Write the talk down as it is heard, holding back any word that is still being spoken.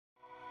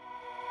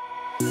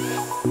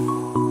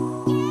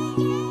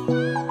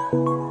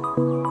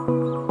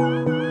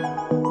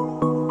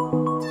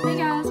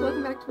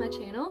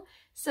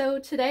So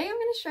today I'm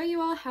going to show you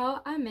all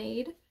how I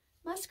made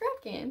my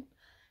scrap can.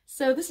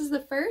 So this is the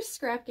first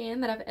scrap can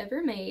that I've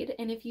ever made,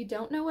 and if you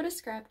don't know what a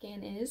scrap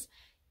can is,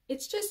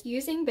 it's just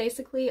using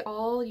basically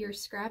all your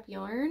scrap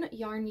yarn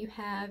you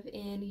have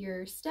in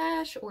your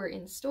stash or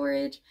in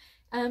storage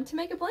to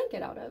make a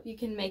blanket out of. You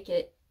can make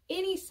it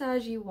any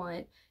size you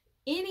want,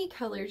 any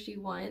colors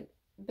you want,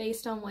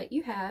 based on what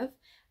you have.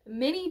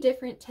 Many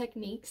different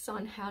techniques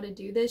on how to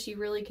do this. You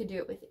really could do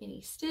it with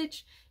any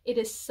stitch. It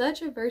is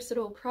such a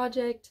versatile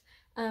project,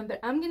 but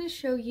I'm going to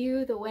show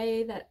you the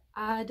way that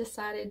I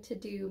decided to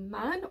do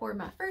mine, or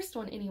my first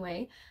one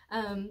anyway.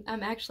 I'm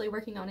actually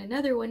working on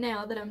another one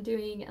now that I'm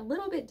doing a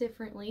little bit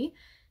differently,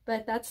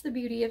 but that's the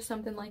beauty of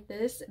something like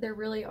this. There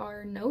really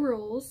are no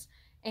rules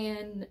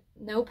and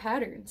no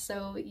patterns,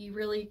 so you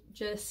really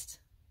just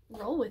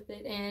roll with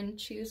it and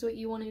choose what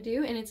you want to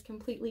do, and it's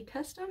completely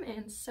custom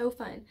and so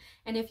fun.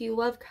 And if you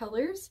love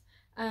colors,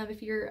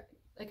 if you're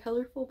a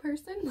colorful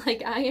person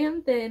like I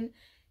am, then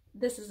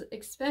this is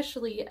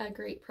especially a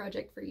great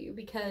project for you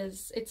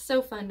because it's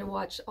so fun to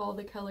watch all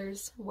the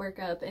colors work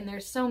up, and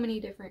there's so many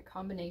different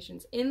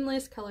combinations,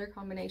 endless color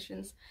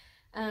combinations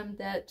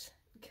that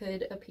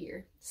could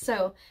appear.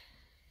 So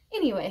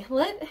anyway,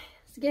 let's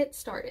get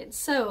started.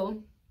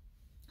 So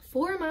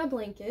for my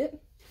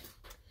blanket,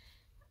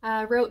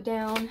 I wrote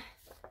down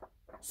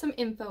some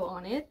info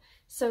on it.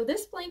 So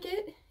this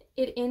blanket,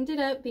 it ended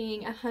up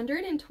being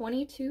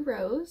 122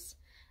 rows,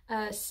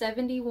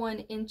 71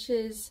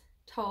 inches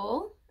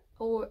tall,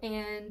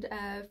 and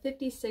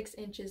 56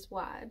 inches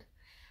wide.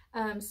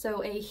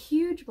 So a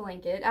huge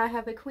blanket. I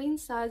have a queen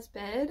size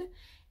bed,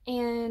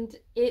 and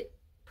it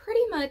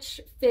pretty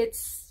much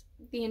fits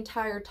the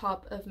entire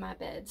top of my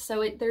bed,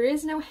 so there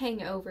is no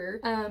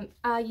hangover.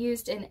 I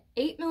used an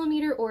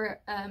 8mm or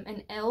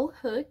an L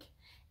hook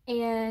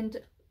and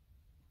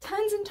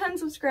tons and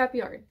tons of scrap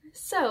yarn.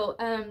 So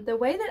the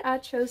way that I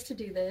chose to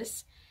do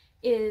this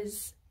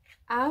is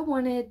I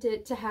wanted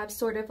it to have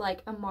sort of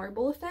like a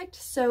marble effect.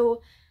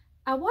 So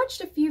I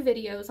watched a few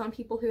videos on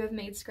people who have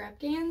made scrap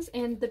cans,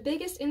 and the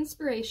biggest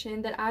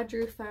inspiration that I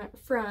drew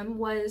from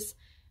was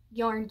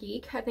Yarn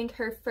Geek. I think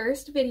her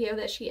first video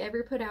that she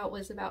ever put out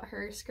was about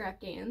her scrap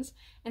cans.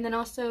 And then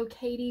also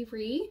Katie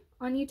Ree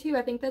on YouTube.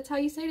 I think that's how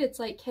you say it. It's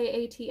like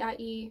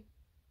Katieree,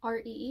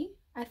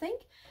 I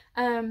think.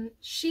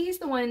 She's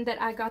the one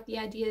that I got the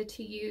idea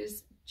to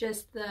use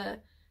just the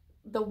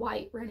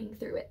white running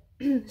through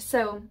it.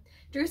 So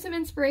drew some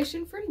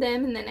inspiration from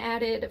them, and then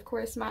added, of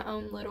course, my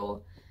own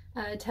little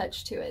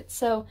touch to it.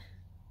 So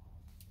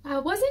I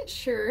wasn't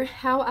sure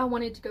how I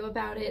wanted to go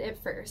about it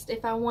at first.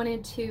 If I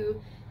wanted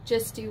to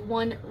just do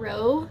one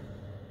row.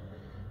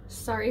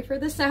 Sorry for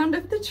the sound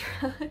of the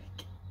truck.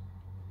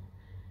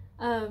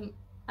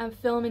 I'm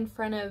filming in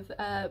front of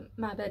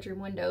my bedroom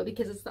window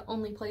because it's the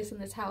only place in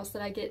this house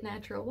that I get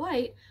natural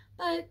light,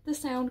 but the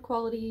sound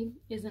quality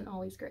isn't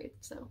always great,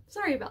 so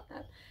sorry about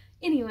that.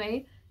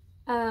 Anyway,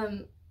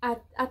 I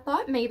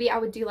thought maybe I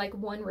would do like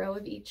one row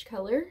of each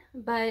color,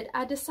 but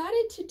I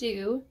decided to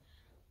do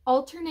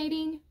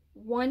alternating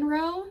one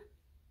row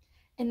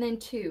and then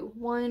two.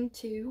 1,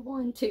 2,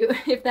 1, 2,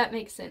 if that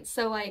makes sense.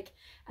 So like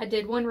I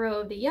did one row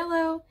of the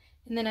yellow,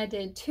 and then I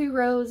did 2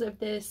 rows of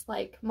this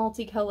like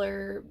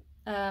multicolor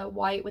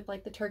white with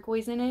like the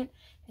turquoise in it,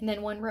 and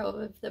then 1 row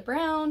of the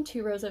brown,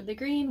 2 rows of the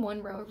green,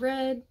 1 row of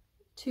red,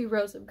 2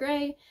 rows of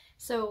gray.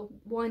 So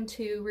 1,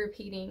 2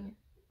 repeating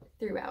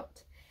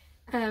throughout.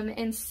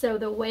 And so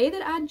the way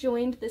that I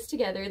joined this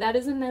together, that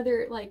is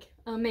another like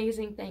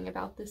amazing thing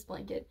about this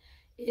blanket,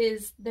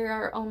 is there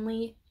are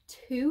only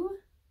 2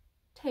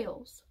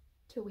 tails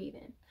to weave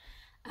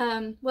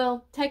in.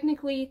 Well,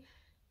 technically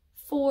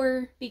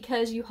 4,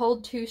 because you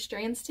hold 2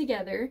 strands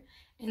together,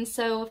 and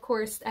so of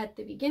course at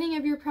the beginning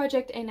of your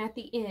project and at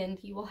the end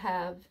you will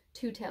have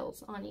 2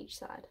 tails on each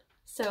side.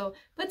 So,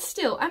 but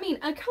still, I mean,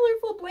 a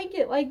colorful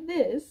blanket like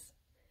this,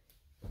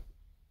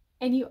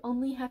 and you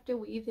only have to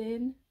weave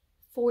in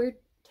 4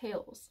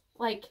 tails.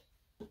 Like,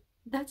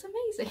 that's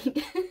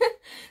amazing.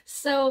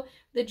 So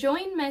the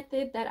join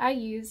method that I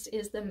used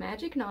is the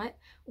magic knot,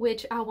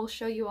 which I will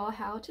show you all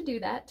how to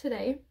do that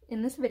today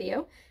in this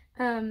video.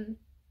 And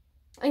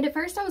at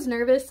first I was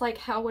nervous, like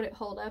how would it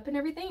hold up and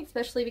everything,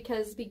 especially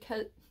because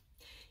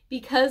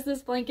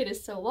this blanket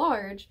is so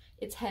large,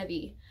 it's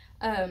heavy.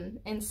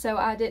 And so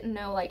I didn't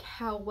know like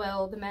how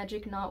well the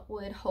magic knot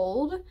would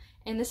hold,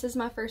 and this is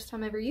my first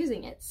time ever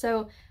using it.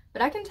 So,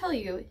 but I can tell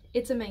you,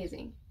 it's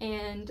amazing.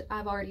 And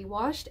I've already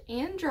washed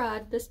and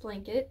dried this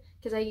blanket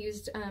because I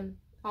used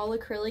all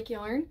acrylic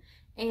yarn,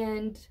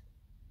 and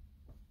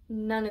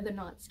none of the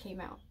knots came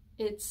out.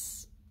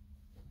 It's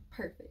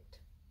perfect.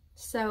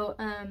 So,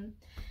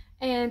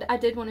 and I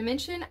did want to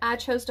mention, I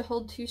chose to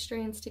hold 2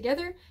 strands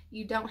together.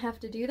 You don't have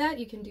to do that.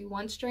 You can do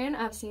 1 strand.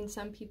 I've seen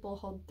some people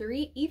hold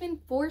 3, even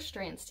 4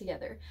 strands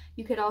together.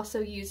 You could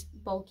also use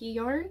bulky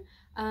yarn.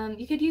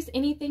 You could use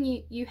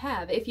anything you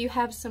have. If you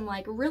have some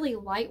like really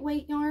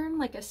lightweight yarn,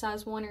 like a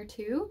size 1 or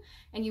 2,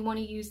 and you want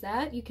to use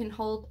that, you can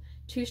hold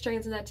 2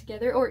 strands of that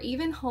together, or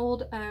even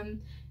hold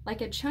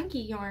like a chunky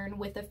yarn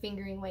with a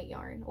fingering weight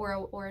yarn,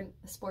 or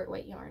a sport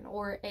weight yarn,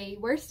 or a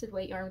worsted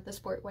weight yarn with a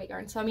sport weight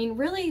yarn. So I mean,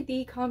 really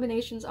the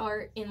combinations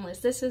are endless.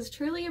 This is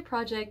truly a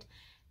project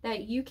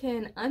that you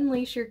can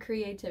unleash your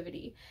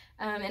creativity,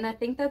 and I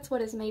think that's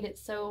what has made it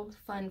so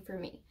fun for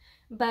me.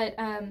 But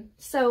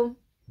so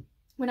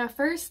when I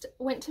first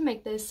went to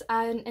make this,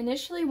 I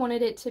initially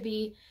wanted it to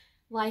be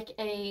like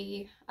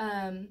a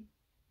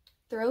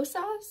throw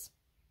size.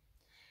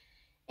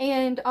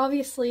 And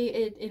obviously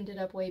it ended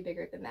up way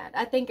bigger than that.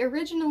 I think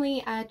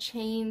originally I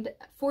chained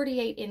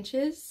 48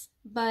 inches,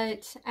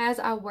 but as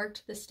I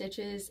worked the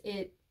stitches,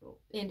 it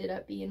ended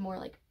up being more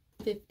like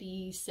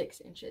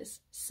 56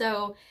 inches.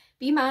 So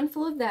be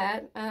mindful of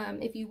that.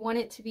 If you want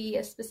it to be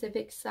a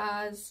specific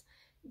size,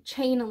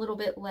 chain a little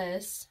bit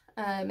less.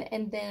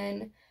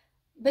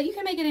 But you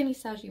can make it any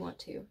size you want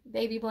to.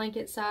 Baby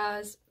blanket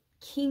size,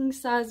 king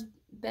size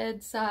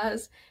bed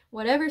size,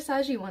 whatever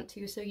size you want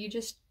to. So you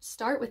just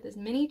start with as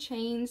many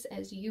chains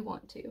as you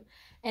want to,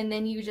 and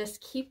then you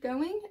just keep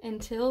going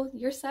until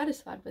you're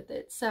satisfied with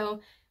it.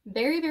 So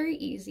very, very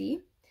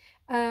easy.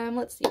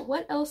 Let's see,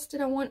 what else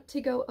did I want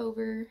to go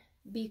over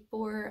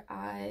before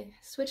I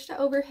switch to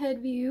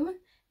overhead view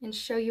and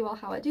show you all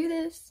how I do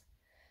this?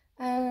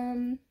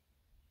 I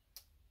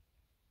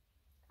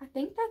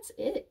think that's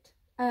it.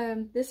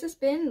 This has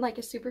been like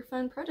a super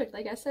fun project.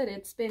 Like I said,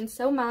 it's been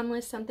so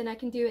mindless, something I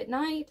can do at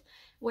night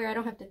where I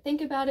don't have to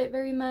think about it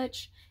very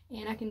much,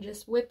 and I can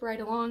just whip right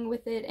along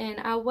with it. And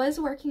I was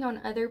working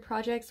on other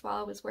projects while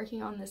I was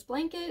working on this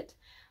blanket,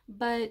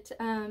 but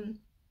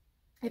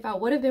if I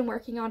would have been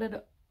working on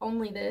it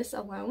only this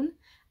alone,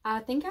 I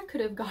think I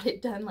could have got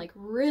it done like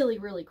really,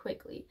 really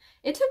quickly.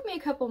 It took me a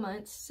couple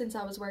months since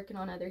I was working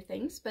on other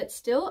things, but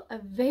still a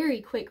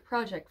very quick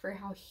project for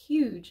how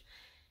huge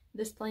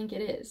this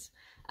blanket is.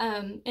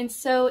 And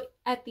so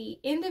at the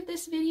end of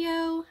this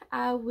video,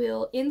 I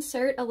will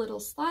insert a little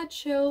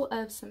slideshow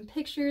of some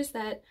pictures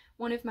that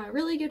one of my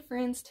really good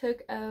friends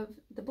took of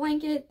the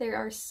blanket. There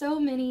are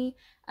so many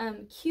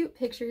cute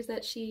pictures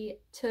that she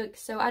took,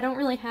 so I don't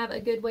really have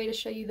a good way to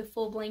show you the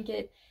full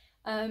blanket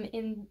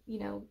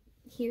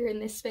here in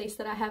this space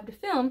that I have to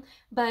film,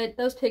 but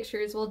those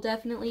pictures will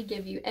definitely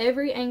give you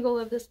every angle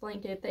of this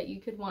blanket that you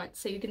could want,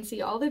 so you can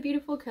see all the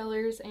beautiful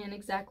colors and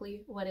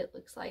exactly what it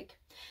looks like.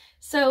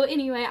 So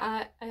anyway,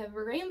 I have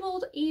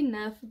rambled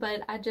enough,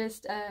 but I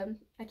just,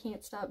 I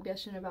can't stop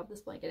gushing about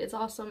this blanket. It's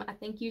awesome. I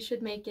think you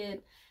should make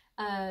it.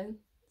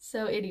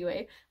 So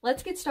anyway,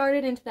 let's get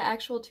started into the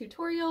actual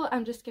tutorial.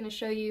 I'm just going to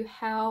show you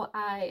how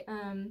I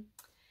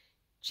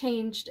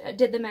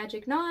did the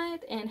magic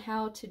knot and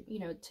how to,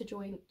 to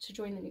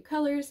join the new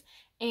colors,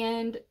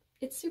 and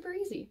it's super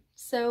easy.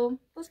 So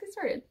let's get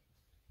started.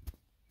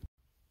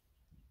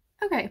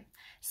 Okay,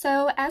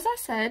 so as I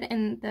said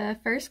in the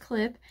first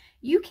clip,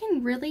 you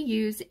can really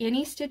use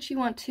any stitch you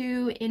want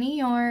to, any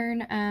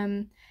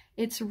yarn.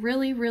 It's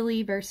really,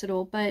 really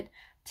versatile, but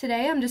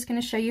today I'm just going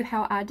to show you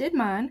how I did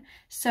mine.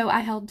 So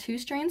I held 2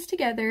 strands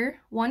together,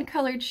 1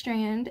 colored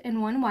strand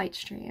and 1 white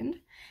strand,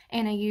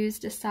 and I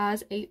used a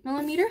size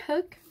 8mm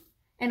hook,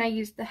 and I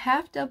used the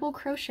half double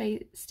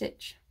crochet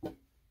stitch.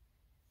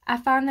 I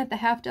find that the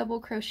half double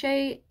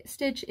crochet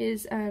stitch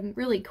is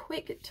really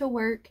quick to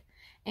work,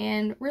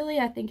 and really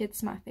I think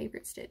it's my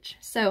favorite stitch.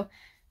 So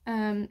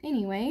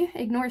anyway,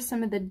 ignore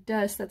some of the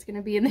dust that's going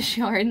to be in this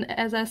yarn.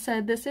 As I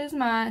said, this is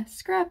my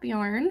scrap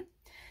yarn,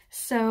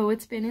 so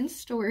it's been in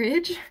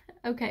storage.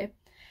 Okay,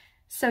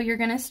 so you're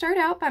going to start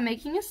out by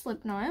making a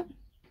slip knot,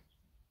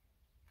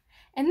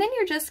 and then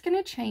you're just going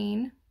to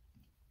chain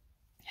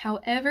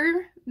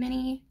however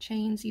many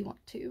chains you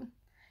want to.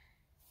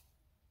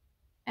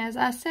 As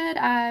I said,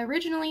 I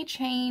originally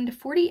chained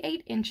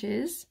 48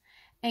 inches,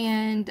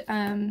 and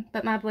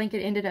but my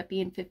blanket ended up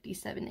being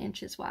 57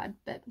 inches wide.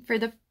 But for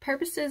the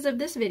purposes of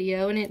this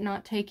video and it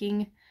not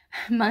taking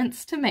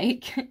months to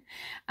make,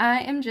 I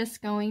am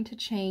just going to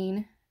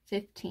chain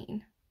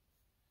 15.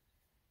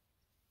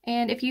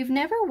 And if you've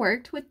never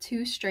worked with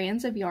 2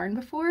 strands of yarn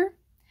before,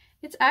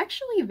 it's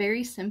actually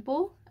very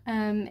simple.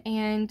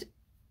 And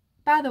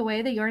by the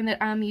way, the yarn that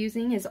I'm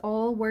using is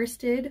all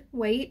worsted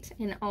weight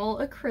and all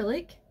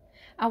acrylic.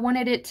 I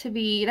wanted it to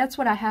be, that's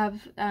what I have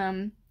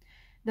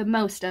the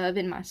most of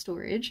in my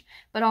storage,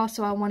 but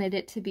also I wanted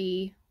it to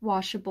be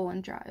washable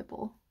and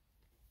dryable.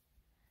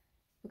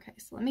 Okay,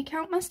 so let me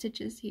count my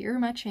stitches here,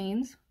 my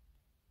chains.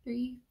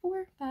 3,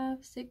 4, 5,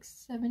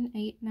 6, 7,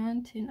 8,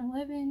 9, 10,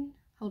 11.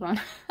 Hold on,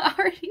 I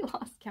already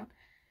lost count.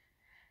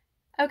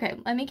 Okay,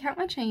 let me count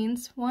my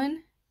chains.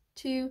 1,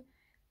 2,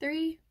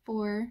 3,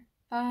 4,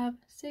 5,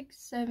 6,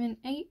 7,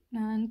 8,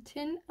 9,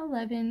 10,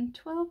 11,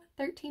 12,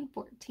 13,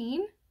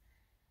 14.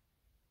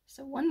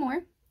 So one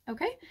more.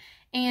 Okay,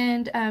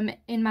 and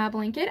in my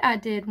blanket I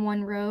did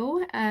 1 row,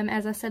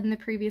 as I said in the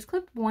previous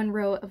clip, 1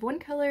 row of 1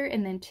 color,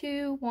 and then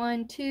 2,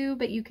 1, 2,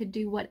 but you could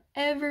do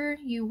whatever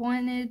you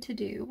wanted to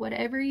do,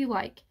 whatever you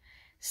like.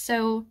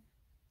 So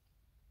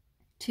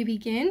to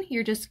begin,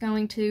 you're just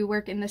going to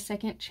work in the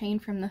second chain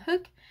from the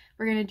hook.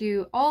 We're going to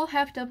do all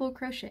half double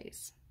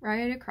crochets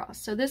right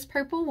across. So this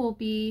purple will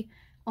be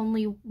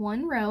only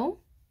one row.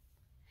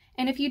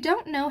 And if you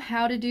don't know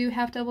how to do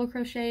half double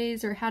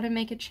crochets or how to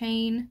make a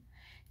chain,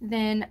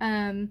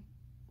 then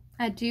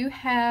I do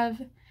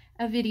have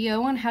a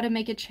video on how to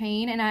make a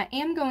chain, and I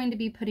am going to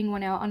be putting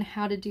one out on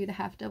how to do the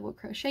half double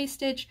crochet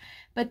stitch,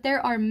 but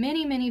there are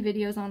many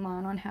videos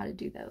online on how to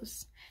do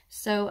those.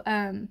 So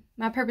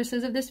my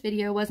purposes of this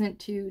video wasn't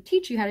to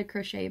teach you how to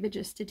crochet, but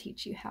just to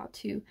teach you how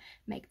to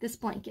make this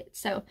blanket.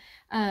 So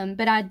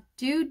but I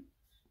do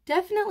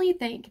definitely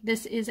think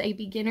this is a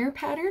beginner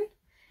pattern.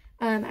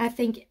 I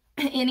think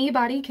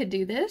anybody could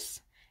do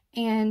this,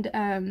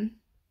 and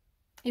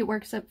it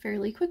works up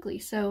fairly quickly.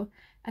 So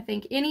I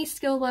think any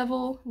skill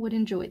level would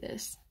enjoy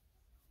this.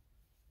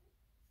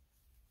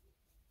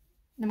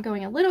 And I'm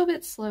going a little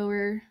bit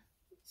slower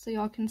so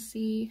y'all can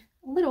see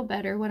a little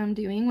better what I'm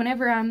doing.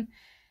 Whenever I'm,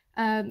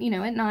 you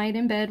know, at night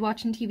in bed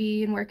watching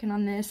TV and working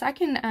on this, I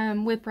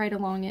can whip right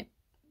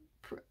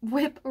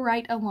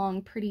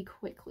along pretty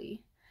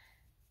quickly.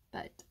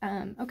 But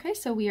okay,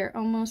 so we are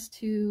almost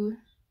to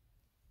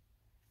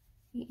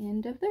the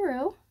end of the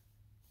row.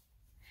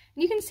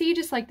 And you can see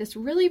just like this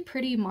really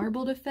pretty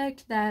marbled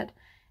effect that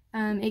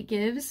it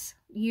gives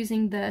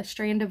using the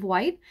strand of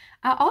white.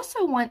 I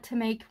also want to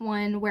make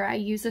one where I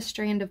use a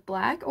strand of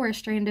black or a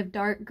strand of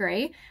dark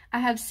gray. I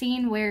have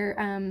seen where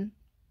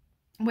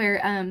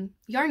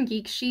Yarn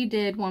Geek, she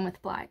did one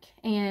with black,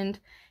 and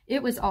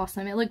it was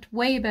awesome. It looked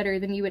way better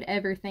than you would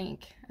ever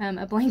think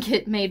a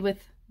blanket made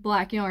with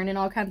black yarn and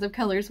all kinds of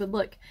colors would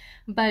look.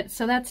 But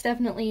so that's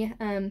definitely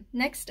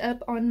next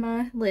up on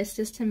my list,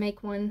 is to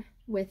make one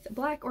with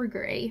black or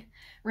gray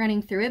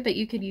running through it, but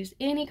you could use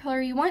any color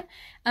you want.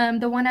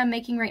 The one I'm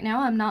making right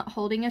now, I'm not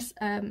holding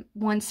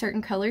one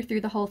certain color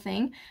through the whole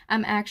thing.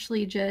 I'm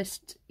actually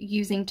just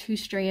using 2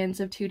 strands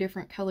of 2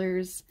 different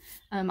colors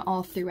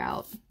all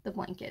throughout the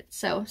blanket.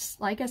 So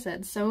like I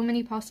said, so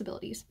many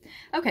possibilities.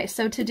 Okay,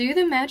 so to do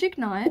the magic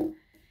knot,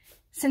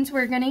 since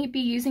we're going to be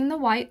using the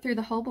white through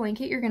the whole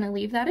blanket, you're going to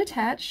leave that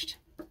attached.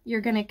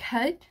 You're going to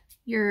cut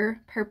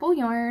your purple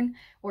yarn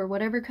or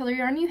whatever color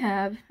yarn you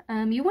have.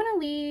 You want to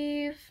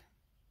leave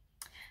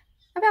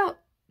about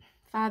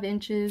 5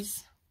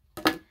 inches,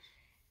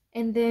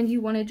 and then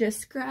you want to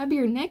just grab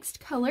your next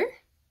color.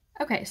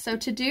 Okay, so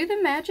to do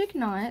the magic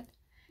knot,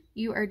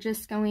 you are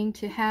just going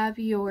to have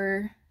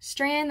your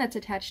strand that's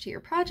attached to your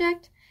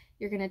project.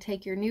 You're going to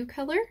take your new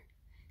color,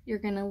 you're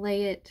going to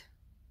lay it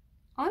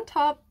on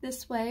top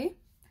this way,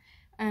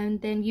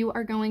 and then you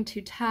are going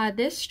to tie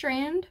this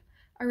strand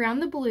around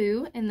the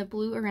blue and the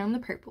blue around the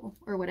purple,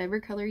 or whatever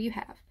color you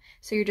have.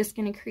 So you're just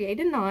going to create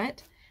a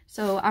knot.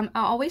 So I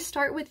always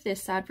start with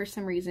this side for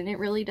some reason. It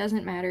really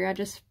doesn't matter. I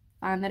just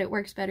find that it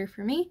works better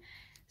for me.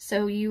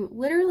 So you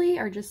literally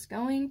are just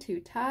going to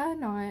tie a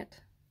knot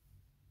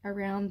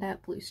around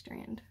that blue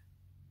strand.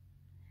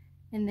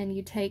 And then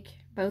you take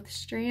both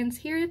strands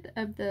here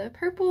of the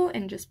purple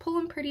and just pull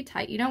them pretty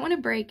tight. You don't want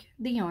to break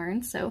the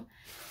yarn, so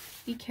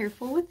be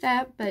careful with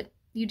that, but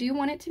you do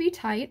want it to be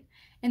tight.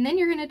 And then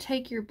you're going to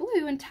take your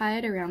blue and tie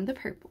it around the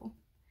purple.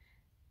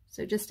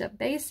 So just a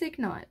basic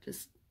knot.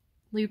 Just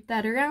loop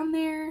that around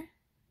there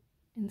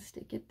and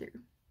stick it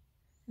through.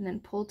 And then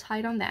pull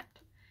tight on that.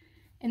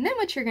 And then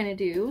what you're going to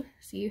do,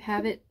 so you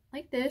have it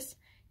like this,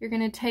 you're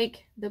going to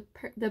take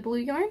the blue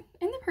yarn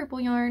and the purple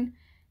yarn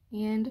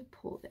and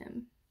pull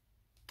them.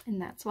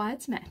 And that's why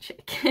it's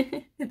magic.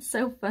 It's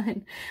so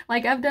fun.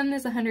 Like, I've done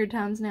this 100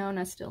 times now and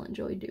I still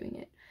enjoy doing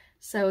it.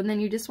 So then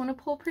you just want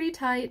to pull pretty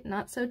tight,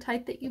 not so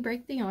tight that you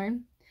break the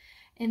yarn.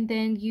 And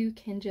then you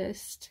can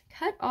just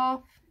cut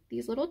off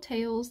these little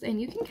tails, and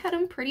you can cut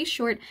them pretty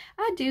short.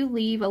 I do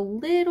leave a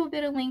little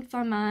bit of length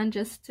on mine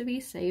just to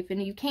be safe,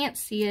 and you can't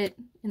see it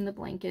in the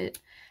blanket.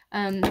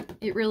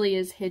 It really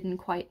is hidden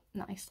quite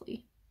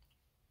nicely.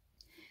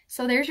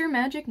 So there's your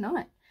magic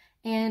knot.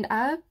 And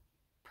I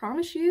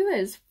promise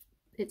you,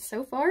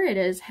 so far, it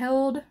has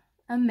held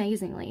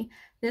amazingly.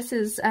 This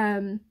is,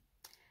 and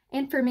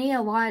for me,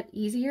 a lot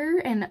easier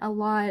and a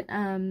lot,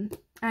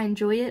 I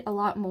enjoy it a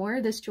lot more,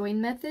 this join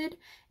method,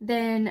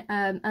 than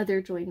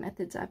other join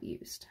methods I've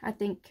used. I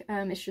think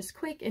it's just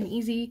quick and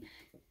easy.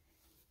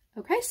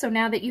 Okay, so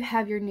now that you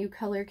have your new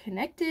color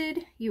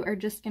connected, you are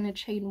just going to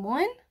chain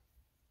 1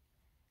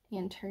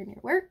 and turn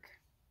your work.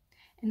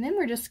 And then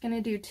we're just going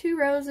to do 2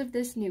 rows of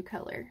this new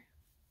color.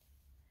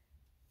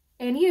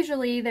 And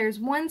usually there's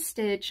 1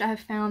 stitch I've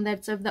found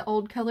that's of the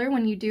old color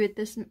when you do it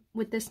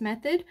with this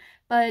method,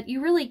 but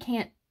you really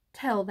can't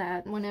tell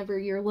that whenever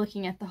you're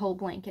looking at the whole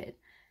blanket.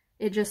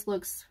 It just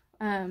looks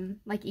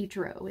like each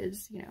row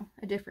is, you know,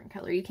 a different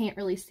color. You can't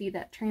really see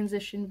that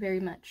transition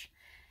very much.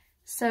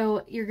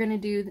 So you're going to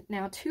do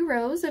now 2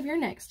 rows of your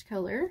next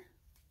color.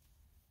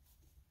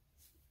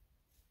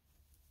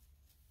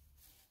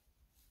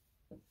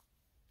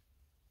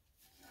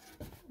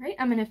 Right,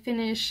 I'm going to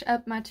finish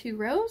up my 2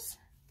 rows,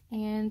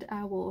 and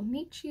I will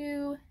meet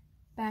you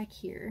back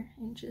here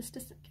in just a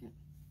second.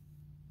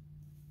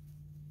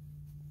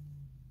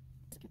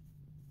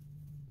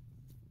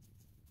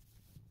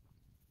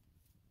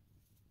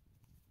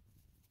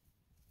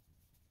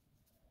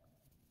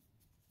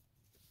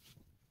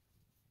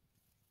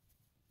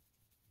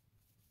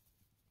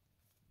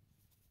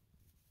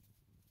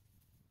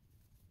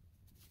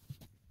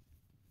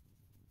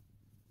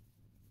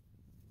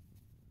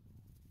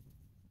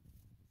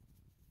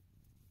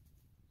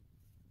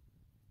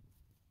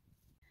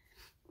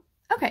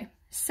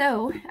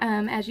 So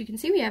as you can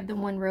see, we have the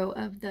 1 row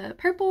of the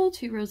purple,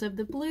 2 rows of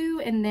the blue,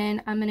 and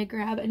then I'm going to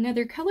grab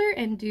another color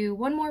and do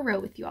 1 more row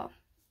with you all.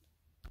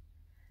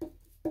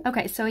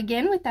 Okay, so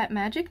again with that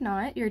magic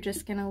knot, you're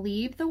just going to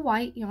leave the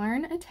white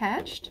yarn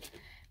attached,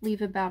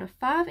 leave about a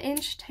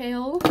 5-inch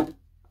tail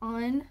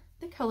on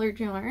the colored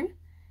yarn,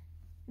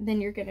 then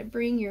you're going to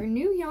bring your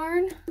new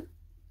yarn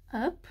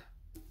up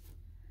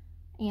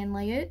and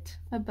lay it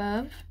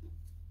above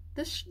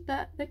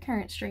the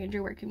current strand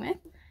you're working with,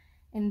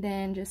 and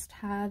then just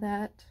tie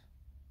that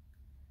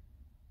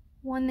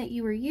one that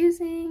you were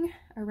using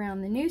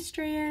around the new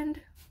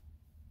strand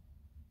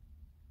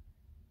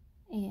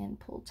and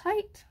pull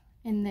tight,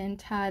 and then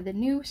tie the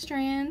new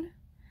strand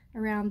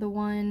around the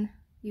one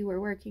you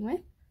were working with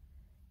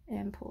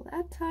and pull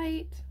that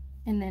tight,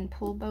 and then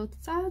pull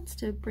both sides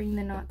to bring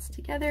the knots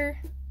together,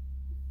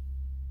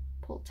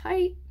 pull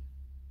tight,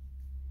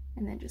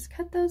 and then just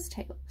cut those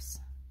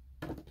tails.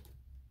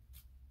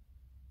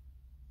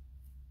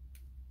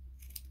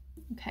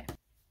 Okay,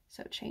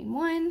 so chain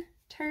 1,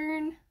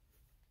 turn,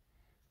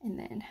 and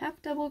then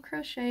half double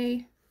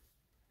crochet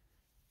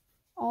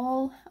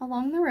all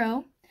along the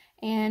row.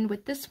 And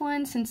with this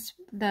one, since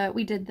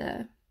we did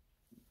the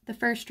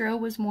first row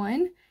was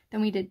 1,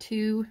 then we did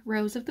 2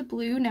 rows of the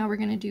blue, now we're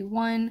going to do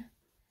 1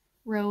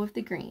 row of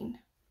the green.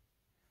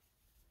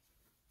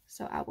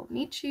 So I will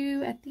meet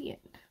you at the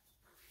end.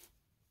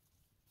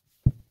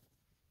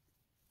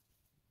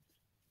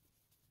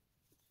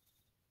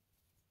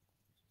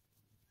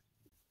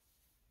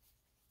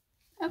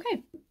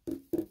 Okay,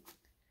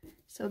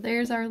 so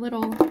there's our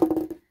little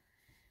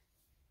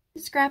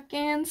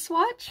scrapgan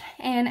swatch,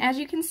 and as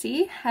you can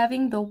see,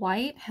 having the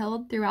white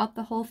held throughout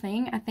the whole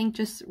thing I think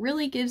just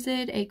really gives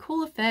it a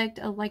cool effect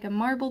of like a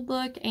marbled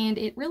look, and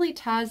it really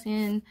ties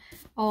in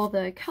all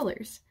the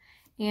colors.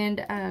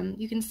 And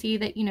you can see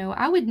that, you know,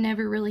 I would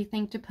never really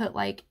think to put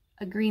like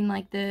a green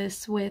like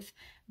this with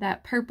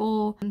that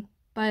purple,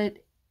 but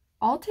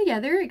all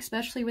together,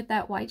 especially with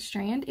that white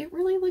strand, it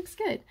really looks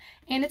good.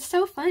 And it's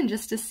so fun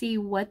just to see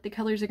what the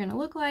colors are going to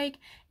look like,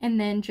 and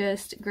then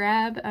just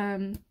grab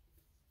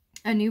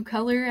a new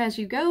color as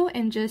you go,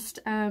 and just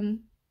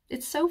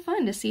it's so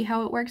fun to see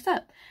how it works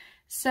up.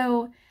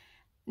 So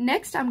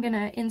next I'm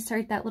gonna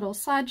insert that little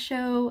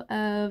slideshow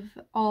of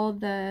all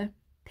the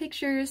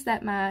pictures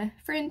that my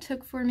friend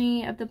took for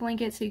me of the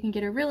blanket, so you can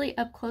get a really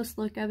up close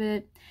look of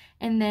it,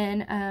 and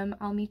then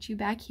I'll meet you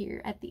back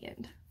here at the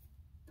end.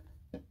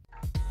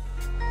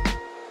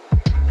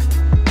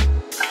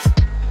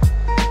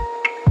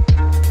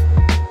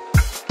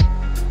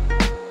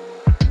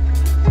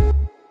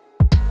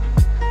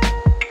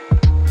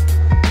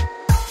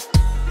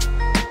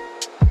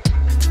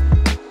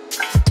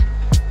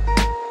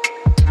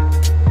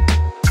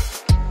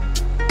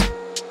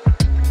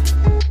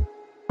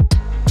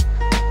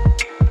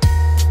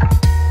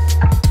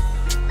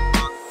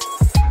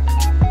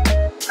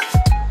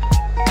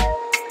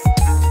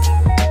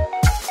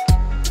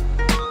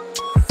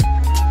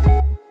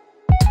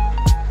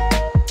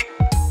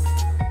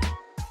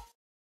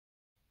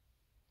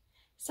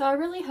 So I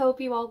really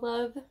hope you all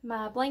love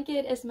my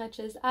blanket as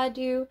much as I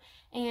do,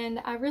 and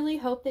I really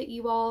hope that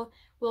you all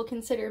will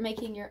consider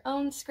making your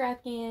own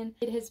scrapgan.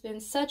 It has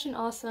been such an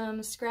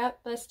awesome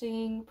scrap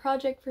busting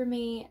project for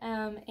me,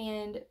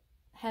 and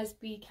has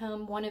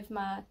become one of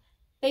my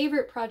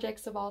favorite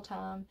projects of all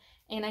time,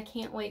 and I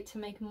can't wait to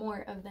make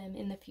more of them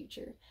in the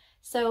future.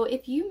 So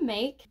if you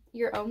make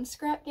your own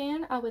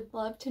scrapgan, I would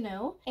love to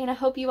know. And I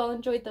hope you all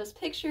enjoyed those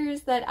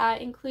pictures that I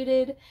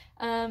included.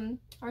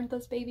 Aren't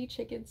those baby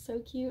chickens so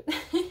cute?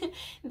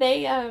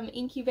 They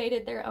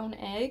incubated their own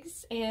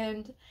eggs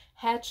and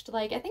hatched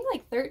like, I think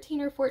like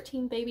 13 or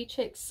 14 baby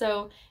chicks.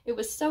 So it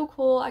was so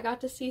cool. I got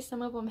to see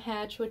some of them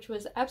hatch, which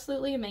was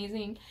absolutely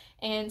amazing.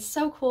 And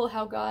so cool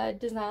how God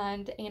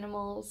designed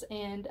animals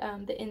and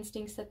the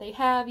instincts that they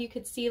have. You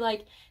could see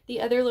like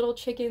the other little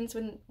chickens,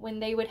 when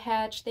they would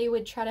hatch, they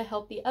would try to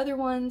help the other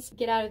ones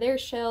get out of their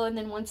shell, and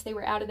then once they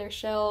were out of their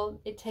shell,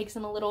 it takes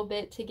them a little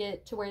bit to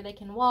get to where they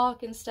can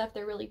walk and stuff.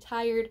 They're really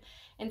tired,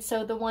 and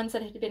so the ones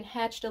that had been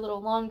hatched a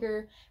little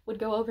longer would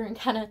go over and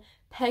kind of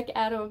peck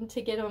at them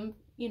to get them,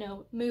 you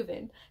know,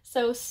 moving.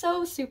 So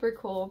super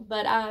cool.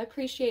 But I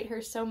appreciate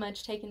her so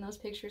much taking those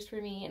pictures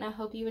for me, and I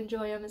hope you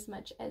enjoy them as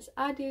much as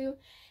I do.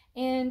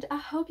 And I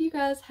hope you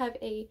guys have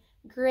a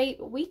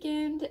great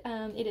weekend.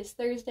 It is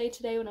Thursday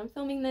today when I'm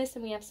filming this,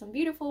 and we have some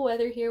beautiful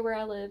weather here where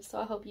I live, so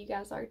I hope you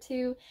guys are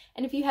too.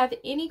 And if you have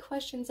any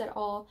questions at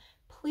all,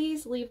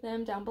 please leave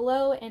them down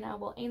below and I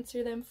will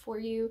answer them for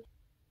you.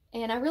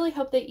 And I really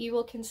hope that you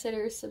will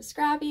consider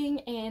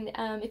subscribing, and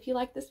if you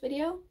like this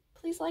video,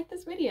 please like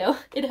this video.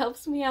 It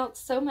helps me out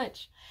so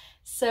much.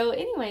 So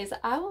anyways,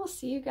 I will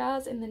see you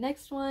guys in the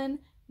next one.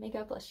 May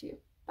God bless you.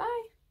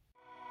 Bye!